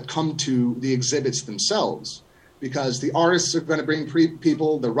people that come to the exhibits themselves, because the artists are going to bring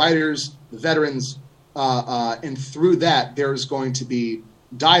people, the writers, the veterans, and through that there's going to be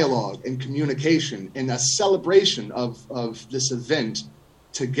dialogue and communication and a celebration of this event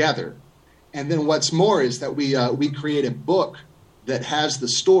together. And then what's more is that we create a book that has the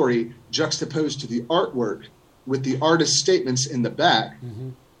story juxtaposed to the artwork with the artist's statements in the back,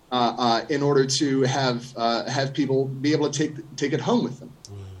 in order to have people be able to take it home with them.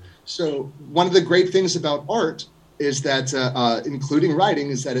 So one of the great things about art is that, including writing,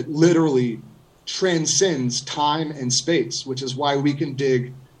 is that it literally transcends time and space, which is why we can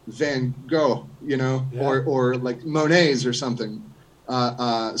dig Van Gogh, or like Monet's or something.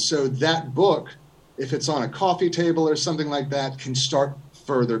 So that book, if it's on a coffee table or something like that, can start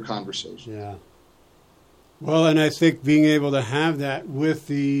further conversation. Yeah. Well, and I think being able to have that with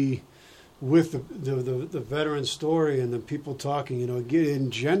the veteran story and the people talking, it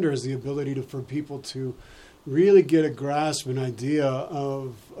engenders the ability for people to really get a grasp, an idea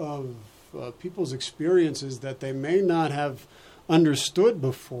of people's experiences that they may not have understood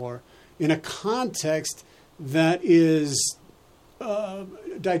before in a context that is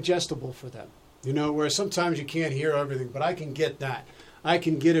digestible for them. Where sometimes you can't hear everything, but I can get that. I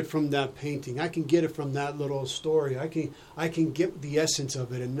can get it from that painting. I can get it from that little story. I can get the essence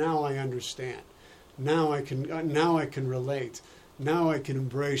of it, and now I understand. Now I can relate. Now I can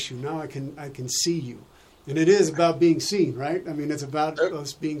embrace you. Now I can see you. And it is about being seen, right? I mean, it's about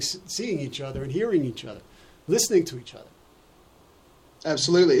us seeing each other and hearing each other, listening to each other.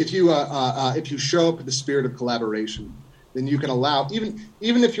 Absolutely. If you show up with the spirit of collaboration, then you can allow, even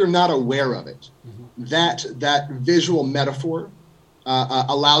if you're not aware of it, that visual metaphor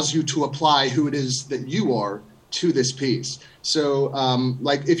allows you to apply who it is that you are to this piece. So,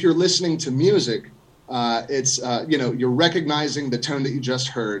 like if you're listening to music, it's you're recognizing the tone that you just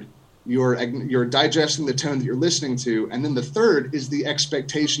heard. You're digesting the tone that you're listening to, and then the third is the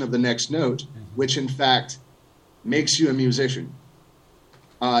expectation of the next note, which in fact makes you a musician.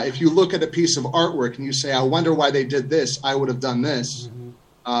 If you look at a piece of artwork and you say, "I wonder why they did this. I would have done this,"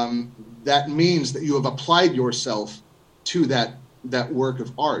 that means that you have applied yourself to that that work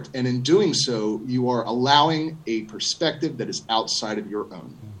of art. And in doing so, you are allowing a perspective that is outside of your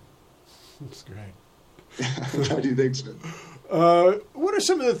own. That's great. How do you think so? What are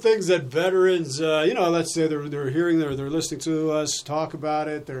some of the things that veterans, let's say they're hearing, they're listening to us talk about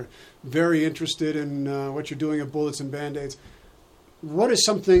it, they're very interested in what you're doing at Bullets and Bandaids. What are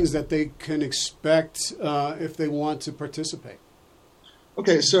some things that they can expect if they want to participate?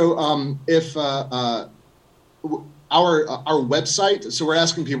 Okay, so if our website, so we're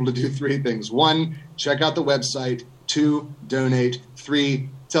asking people to do three things. One, check out the website. Two, donate. Three,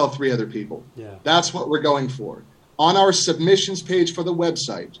 tell three other people. Yeah. That's what we're going for. On our submissions page for the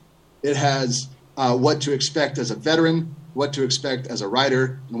website, it has what to expect as a veteran, what to expect as a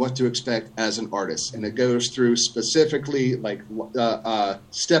writer, and what to expect as an artist. And it goes through specifically, like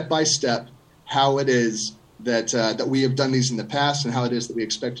step by step, how it is that we have done these in the past and how it is that we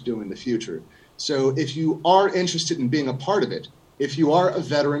expect to do in the future. So if you are interested in being a part of it, if you are a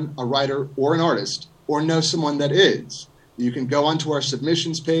veteran, a writer, or an artist, or know someone that is, you can go onto our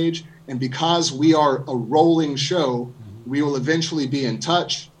submissions page, and because we are a rolling show, we will eventually be in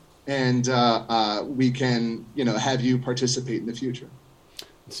touch, and we can, have you participate in the future.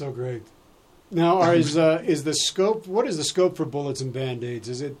 It's so great. Now, is the scope? What is the scope for Bullets and Bandaids?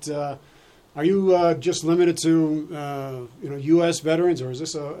 Is it? Are you just limited to U.S. veterans, or is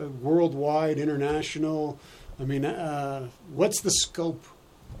this a worldwide, international? I mean, what's the scope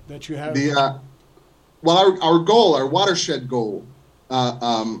that you have? Our goal, our watershed goal,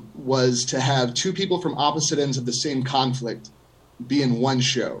 was to have two people from opposite ends of the same conflict be in one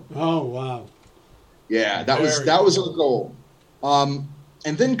show. Oh wow! Yeah, that was our goal.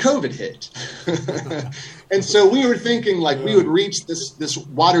 And then COVID hit, and so we were thinking we would reach this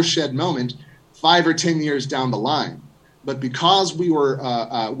watershed moment 5 or 10 years down the line. But because we were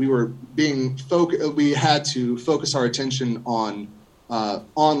we had to focus our attention on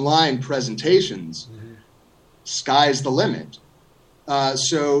online presentations. Mm-hmm. Sky's the limit.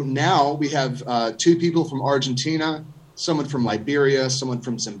 So now we have 2 people from Argentina, someone from Liberia, someone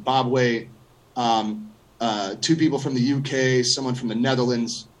from Zimbabwe, 2 people from the UK, someone from the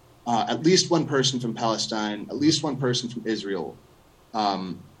Netherlands, at least 1 person from Palestine, at least 1 person from Israel.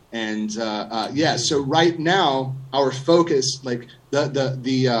 So right now our focus,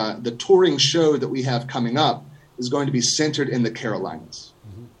 the touring show that we have coming up, is going to be centered in the Carolinas.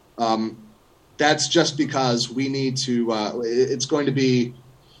 Mm-hmm. That's just because we need to,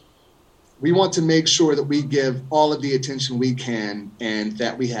 we want to make sure that we give all of the attention we can and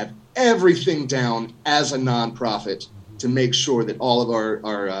that we have everything down as a nonprofit to make sure that all of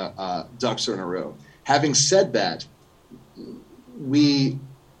our ducks are in a row. Having said that, we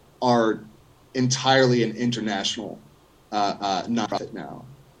are entirely an international nonprofit now.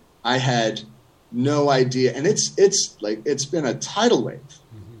 I had no idea, and it's been a tidal wave.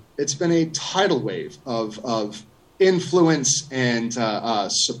 Mm-hmm. It's been a tidal wave of influence and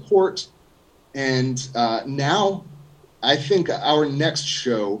support, and now I think our next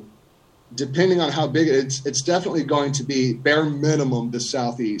show, depending on how big it's definitely going to be bare minimum the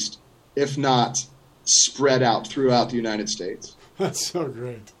Southeast, if not spread out throughout the United States. That's so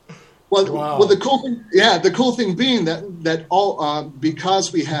great. Well, the cool thing being that all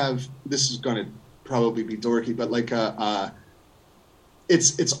because we have, this is going to probably be dorky, but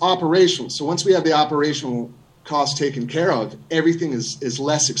it's operational. So once we have the operational cost taken care of, everything is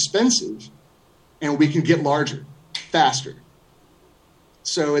less expensive, and we can get larger, faster.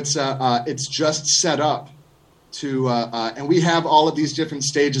 So it's just set up to, and we have all of these different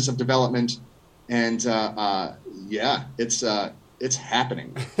stages of development, and it's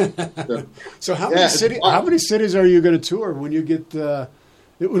happening. So how many cities are you going to tour when you get?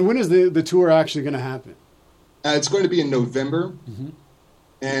 When is the tour actually going to happen? It's going to be in November, mm-hmm.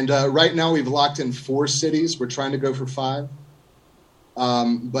 And right now we've locked in 4 cities. We're trying to go for 5,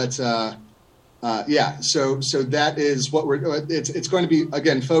 So that is what we're doing. It's going to be,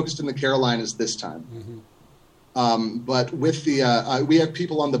 again, focused in the Carolinas this time. Mm-hmm. But with the we have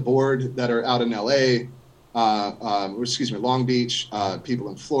people on the board that are out in LA. Long Beach, people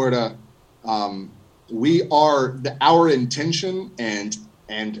in Florida. Our intention and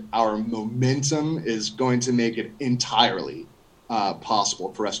our momentum is going to make it entirely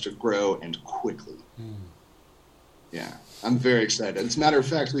possible for us to grow and quickly. Mm. Yeah, I'm very excited. As a matter of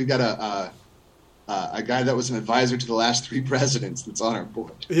fact, we've got a guy that was an advisor to the last 3 presidents that's on our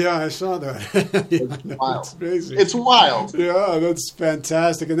board. Yeah, I saw that. It's wild. It's amazing. It's wild. Yeah, that's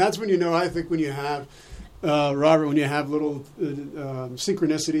fantastic. And that's when I think when you have Robert, when you have little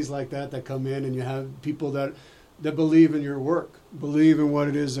synchronicities like that come in, and you have people that believe in your work, believe in what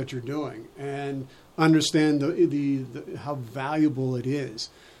it is that you're doing. And understand how valuable it is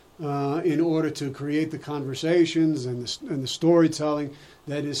in order to create the conversations and the storytelling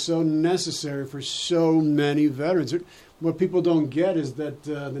that is so necessary for so many veterans. What people don't get is that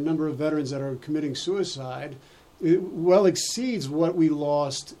the number of veterans that are committing suicide well exceeds what we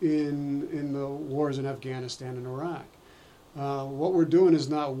lost in the wars in Afghanistan and Iraq. What we're doing is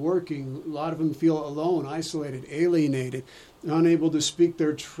not working. A lot of them feel alone, isolated, alienated, unable to speak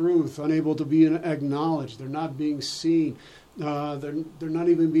their truth, unable to be acknowledged. They're not being seen. They're not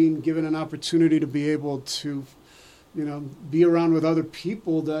even being given an opportunity to be able to, be around with other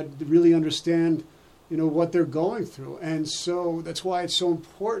people that really understand, what they're going through. And so that's why it's so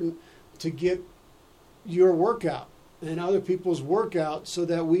important to get your workout and other people's workout so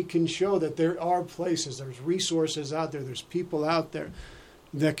that we can show that there are places, there's resources out there, there's people out there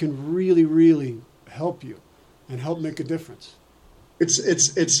that can really, really help you and help make a difference.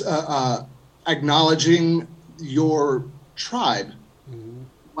 It's acknowledging your tribe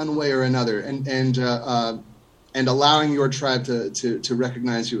one way or another, and allowing your tribe to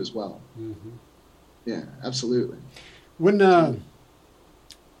recognize you as well. Yeah, absolutely.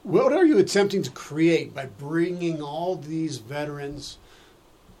 What are you attempting to create by bringing all these veterans,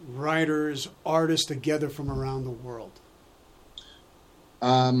 writers, artists together from around the world?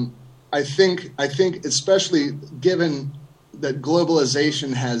 I think especially given that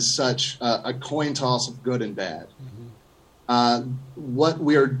globalization has such a coin toss of good and bad, what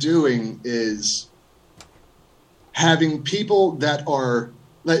we are doing is having people that are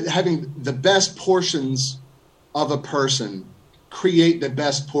having the best portions of a person create the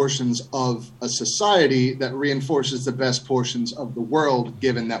best portions of a society that reinforces the best portions of the world,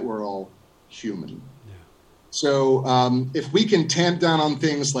 given that we're all human. Yeah. So if we can tamp down on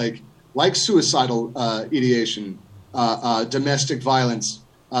things like suicidal ideation, domestic violence,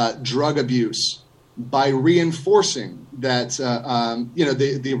 drug abuse, by reinforcing that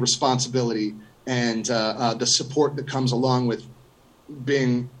the responsibility and the support that comes along with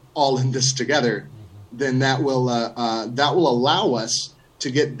being all in this together, then that will allow us to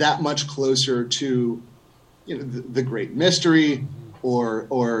get that much closer to, the great mystery, or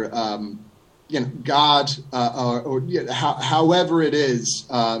God, or however it is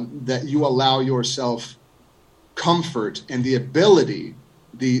that you allow yourself comfort and the ability,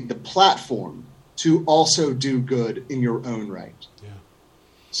 the platform to also do good in your own right. Yeah.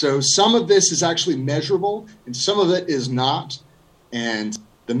 So some of this is actually measurable, and some of it is not, and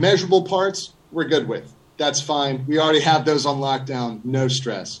the measurable parts we're good with. That's fine. We already have those on lockdown. No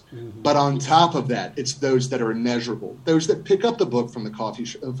stress. But on top of that, it's those that are immeasurable. Those that pick up the book from the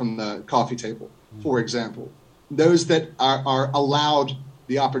coffee table, for example. Those that are allowed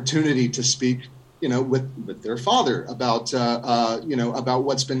the opportunity to speak, with their father about about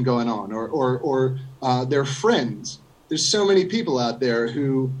what's been going on, or their friends. There's so many people out there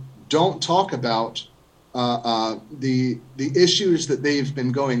who don't talk about the issues that they've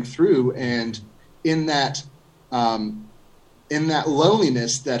been going through, and in that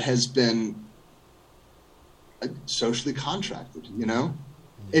loneliness that has been socially contracted.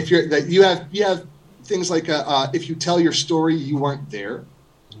 If you have things like if you tell your story, you weren't there.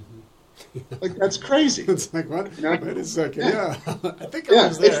 Like, that's crazy. It's like, what? Wait a second. Yeah. I think I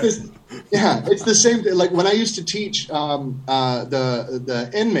was there. It's the same thing. Like when I used to teach the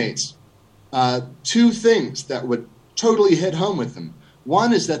inmates, two things that would totally hit home with them.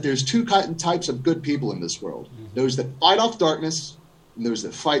 One is that there's two types of good people in this world. Those that fight off darkness and those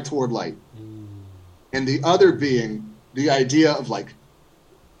that fight toward light. And the other being the idea of like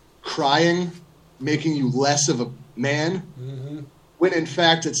crying, making you less of a man. When in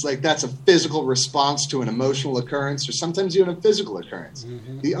fact it's like that's a physical response to an emotional occurrence, or sometimes even a physical occurrence.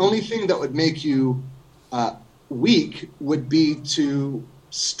 The only thing that would make you weak would be to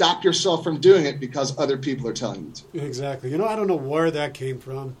stop yourself from doing it because other people are telling you to. Exactly. I don't know where that came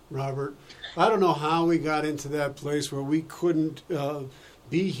from, Robert. I don't know how we got into that place where we couldn't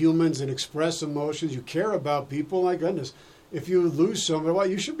be humans and express emotions. You care about people, my goodness. If you lose somebody, well,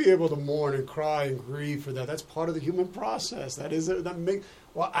 you should be able to mourn and cry and grieve for that. That's part of the human process. I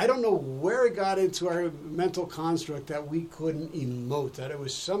don't know where it got into our mental construct that we couldn't emote, that it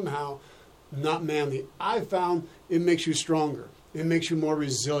was somehow not manly. I found it makes you stronger. It makes you more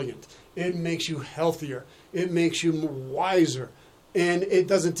resilient. It makes you healthier. It makes you more wiser. And it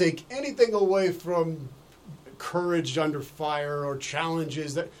doesn't take anything away from courage under fire or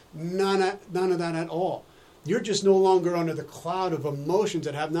challenges. None of that at all. You're just no longer under the cloud of emotions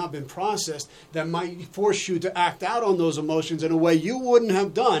that have not been processed that might force you to act out on those emotions in a way you wouldn't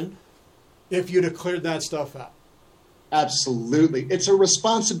have done if you'd have cleared that stuff out. Absolutely. It's a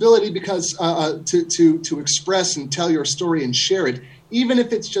responsibility because to express and tell your story and share it, even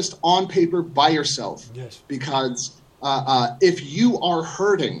if it's just on paper by yourself. Yes. Because if you are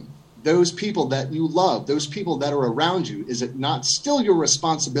hurting those people that you love, those people that are around you, is it not still your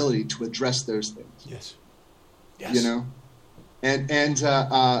responsibility to address those things? Yes. Yes. You know? And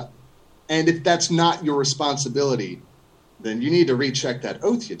if that's not your responsibility, then you need to recheck that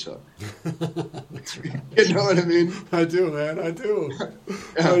oath you took. That's right. You know what I mean? I do, man. I do.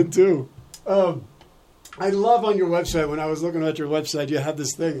 Yeah. I do. I love on your website, when I was looking at your website, you have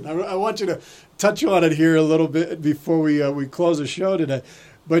this thing. I want you to touch on it here a little bit before we close the show today.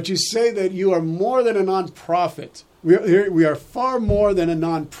 But you say that you are more than a nonprofit. We are far more than a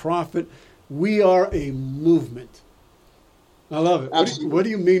nonprofit. We are a movement. I love it. What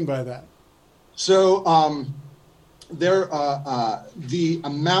do you mean by that? So the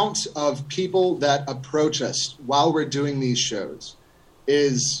amount of people that approach us while we're doing these shows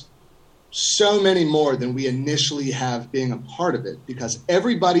is so many more than we initially have being a part of it, because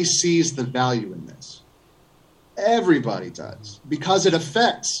everybody sees the value in this. Everybody does, because it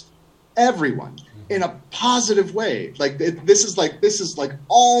affects everyone in a positive way. Like this is like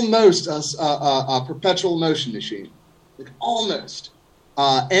almost a perpetual motion machine, like almost,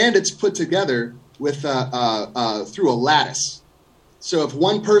 and it's put together with through a lattice. So if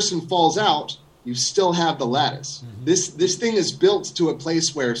one person falls out, you still have the lattice. Mm-hmm. This thing is built to a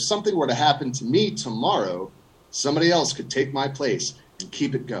place where if something were to happen to me tomorrow, somebody else could take my place and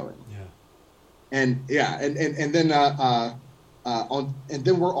keep it going. And then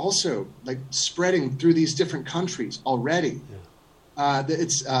we're also like spreading through these different countries already. Yeah.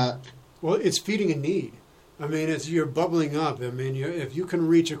 It's feeding a need. I mean, you're bubbling up. I mean, if you can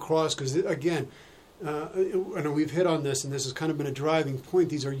reach across, because again, I know we've hit on this, and this has kind of been a driving point.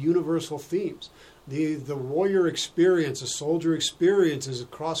 These are universal themes. The warrior experience, a soldier experience, is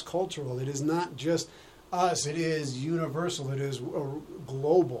cross-cultural. It is not just us. It is universal. It is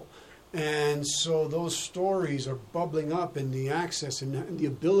global. And so those stories are bubbling up in the access and the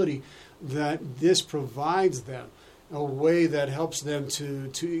ability that this provides them, a way that helps them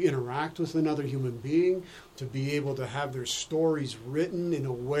to interact with another human being, to be able to have their stories written in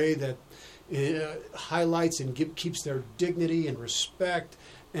a way that highlights and keeps their dignity and respect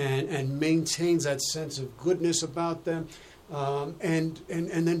and maintains that sense of goodness about them. And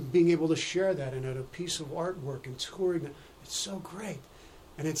then being able to share that in a piece of artwork and touring it. It's so great.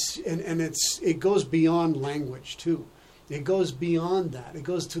 And it goes beyond language too. It goes beyond that. It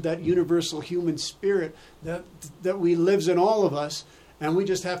goes to that universal human spirit that lives in all of us, and we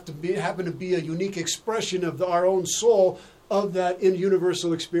just happen to be a unique expression of our own soul of that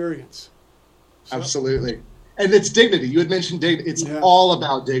universal experience. So. Absolutely, and it's dignity. You had mentioned dignity. It's all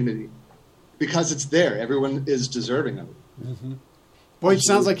about dignity because it's there. Everyone is deserving of it. Mm-hmm. Boy, it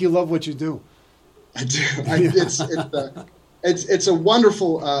sounds like you love what you do. I do. It's a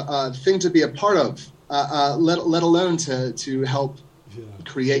wonderful thing to be a part of, let alone to help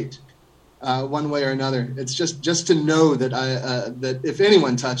create one way or another. It's just to know that that if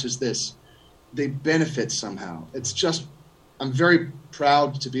anyone touches this, they benefit somehow. I'm very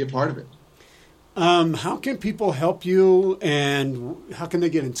proud to be a part of it. How can people help you, and how can they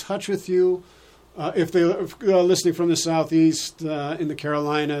get in touch with you? If they're listening from the Southeast, in the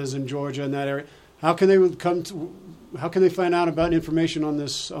Carolinas and Georgia and that area, how can they find out about information on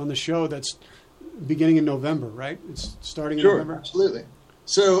the show that's beginning in November, right? It's starting in November? Absolutely.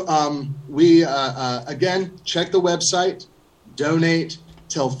 So we, again, check the website, donate,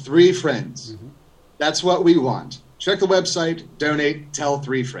 tell 3 friends. Mm-hmm. That's what we want. Check the website, donate, tell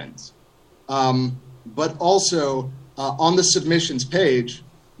 3 friends. But also on the submissions page,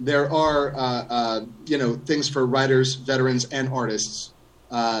 there are things for writers, veterans, and artists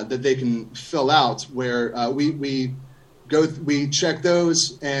that they can fill out. Where we check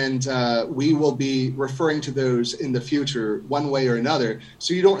those, and we will be referring to those in the future, one way or another.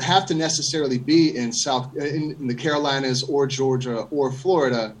 So you don't have to necessarily be in the Carolinas or Georgia or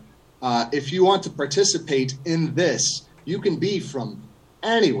Florida. If you want to participate in this, you can be from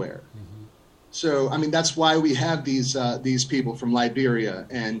anywhere. So, I mean, that's why we have these people from Liberia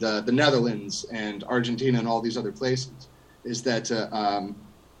and the Netherlands and Argentina and all these other places, is that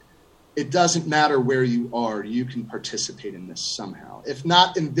it doesn't matter where you are, you can participate in this somehow. If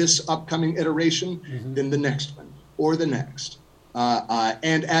not in this upcoming iteration, then the next one or the next.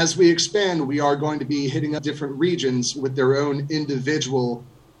 And as we expand, we are going to be hitting up different regions with their own individual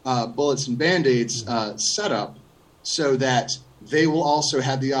bullets and Bandaids set up, so that they will also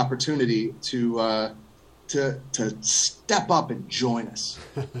have the opportunity to to step up and join us.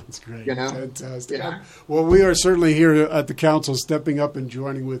 That's great. You know? Fantastic. Yeah. Well, we are certainly here at the council stepping up and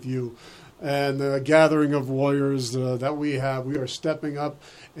joining with you. And the gathering of warriors that we have, we are stepping up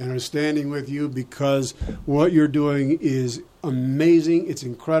and are standing with you because what you're doing is amazing. It's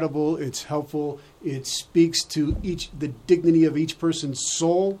incredible. It's helpful. It speaks to the dignity of each person's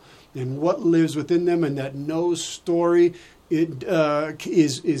soul and what lives within them, and that no story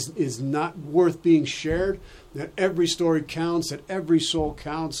is not worth being shared. That every story counts. That every soul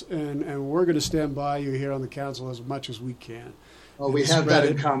counts, and we're going to stand by you here on the council as much as we can. Well, we have that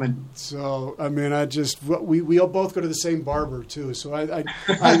in common. So, I mean, we all both go to the same barber too. So I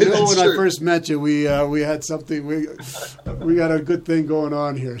know when I first met you, we had something, we got a good thing going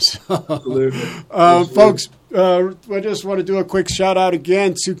on here. So, absolutely. Folks, I just want to do a quick shout out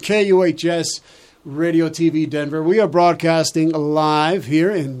again to KUHS Radio TV Denver. We are broadcasting live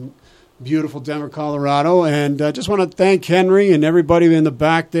here in beautiful Denver, Colorado, and I just want to thank Henry and everybody in the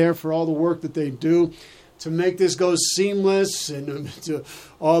back there for all the work that they do to make this go seamless, and to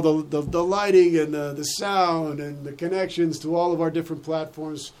all the lighting and the sound and the connections to all of our different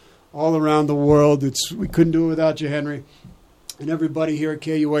platforms all around the world. We couldn't do it without you, Henry. And everybody here at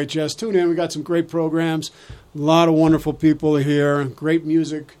KUHS, tune in. We got some great programs, a lot of wonderful people here, great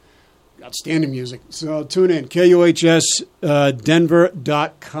music, outstanding music. So tune in,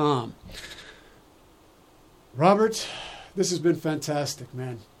 KUHSdenver.com. Robert, this has been fantastic,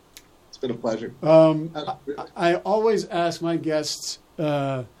 man. It's been a pleasure. I always ask my guests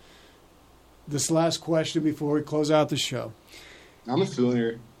this last question before we close out the show. I'm a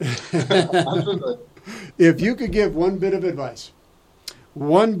fool. If you could give one bit of advice,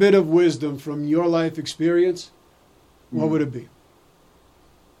 one bit of wisdom from your life experience, what would it be?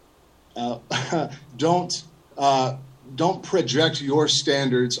 Don't project your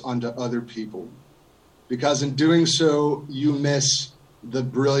standards onto other people, because in doing so, you miss the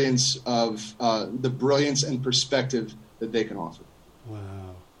brilliance and perspective that they can offer.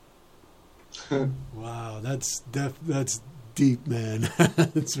 Wow. Wow, that's deep, man.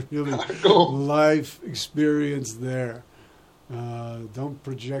 It's really life experience there. Don't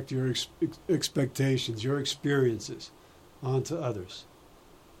project your expectations, your experiences onto others.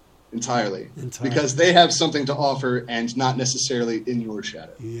 Entirely. Because they have something to offer and not necessarily in your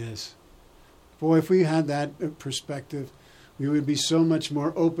shadow. Yes. Boy, if we had that perspective, we would be so much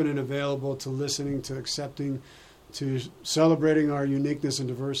more open and available to listening, to accepting, to celebrating our uniqueness and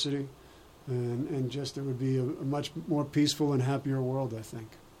diversity. And just it would be a much more peaceful and happier world, I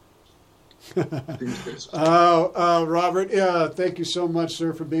think. Robert, thank you so much,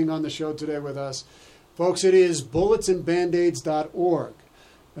 sir, for being on the show today with us. Folks, it is bulletsandbandaids.org.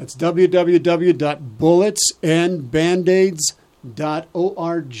 That's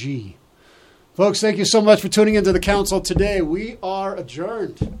www.bulletsandbandaids.org. Folks, thank you so much for tuning into the council today. We are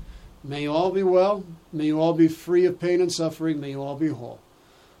adjourned. May you all be well. May you all be free of pain and suffering. May you all be whole.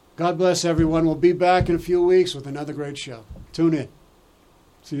 God bless everyone. We'll be back in a few weeks with another great show. Tune in.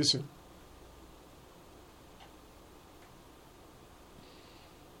 See you soon.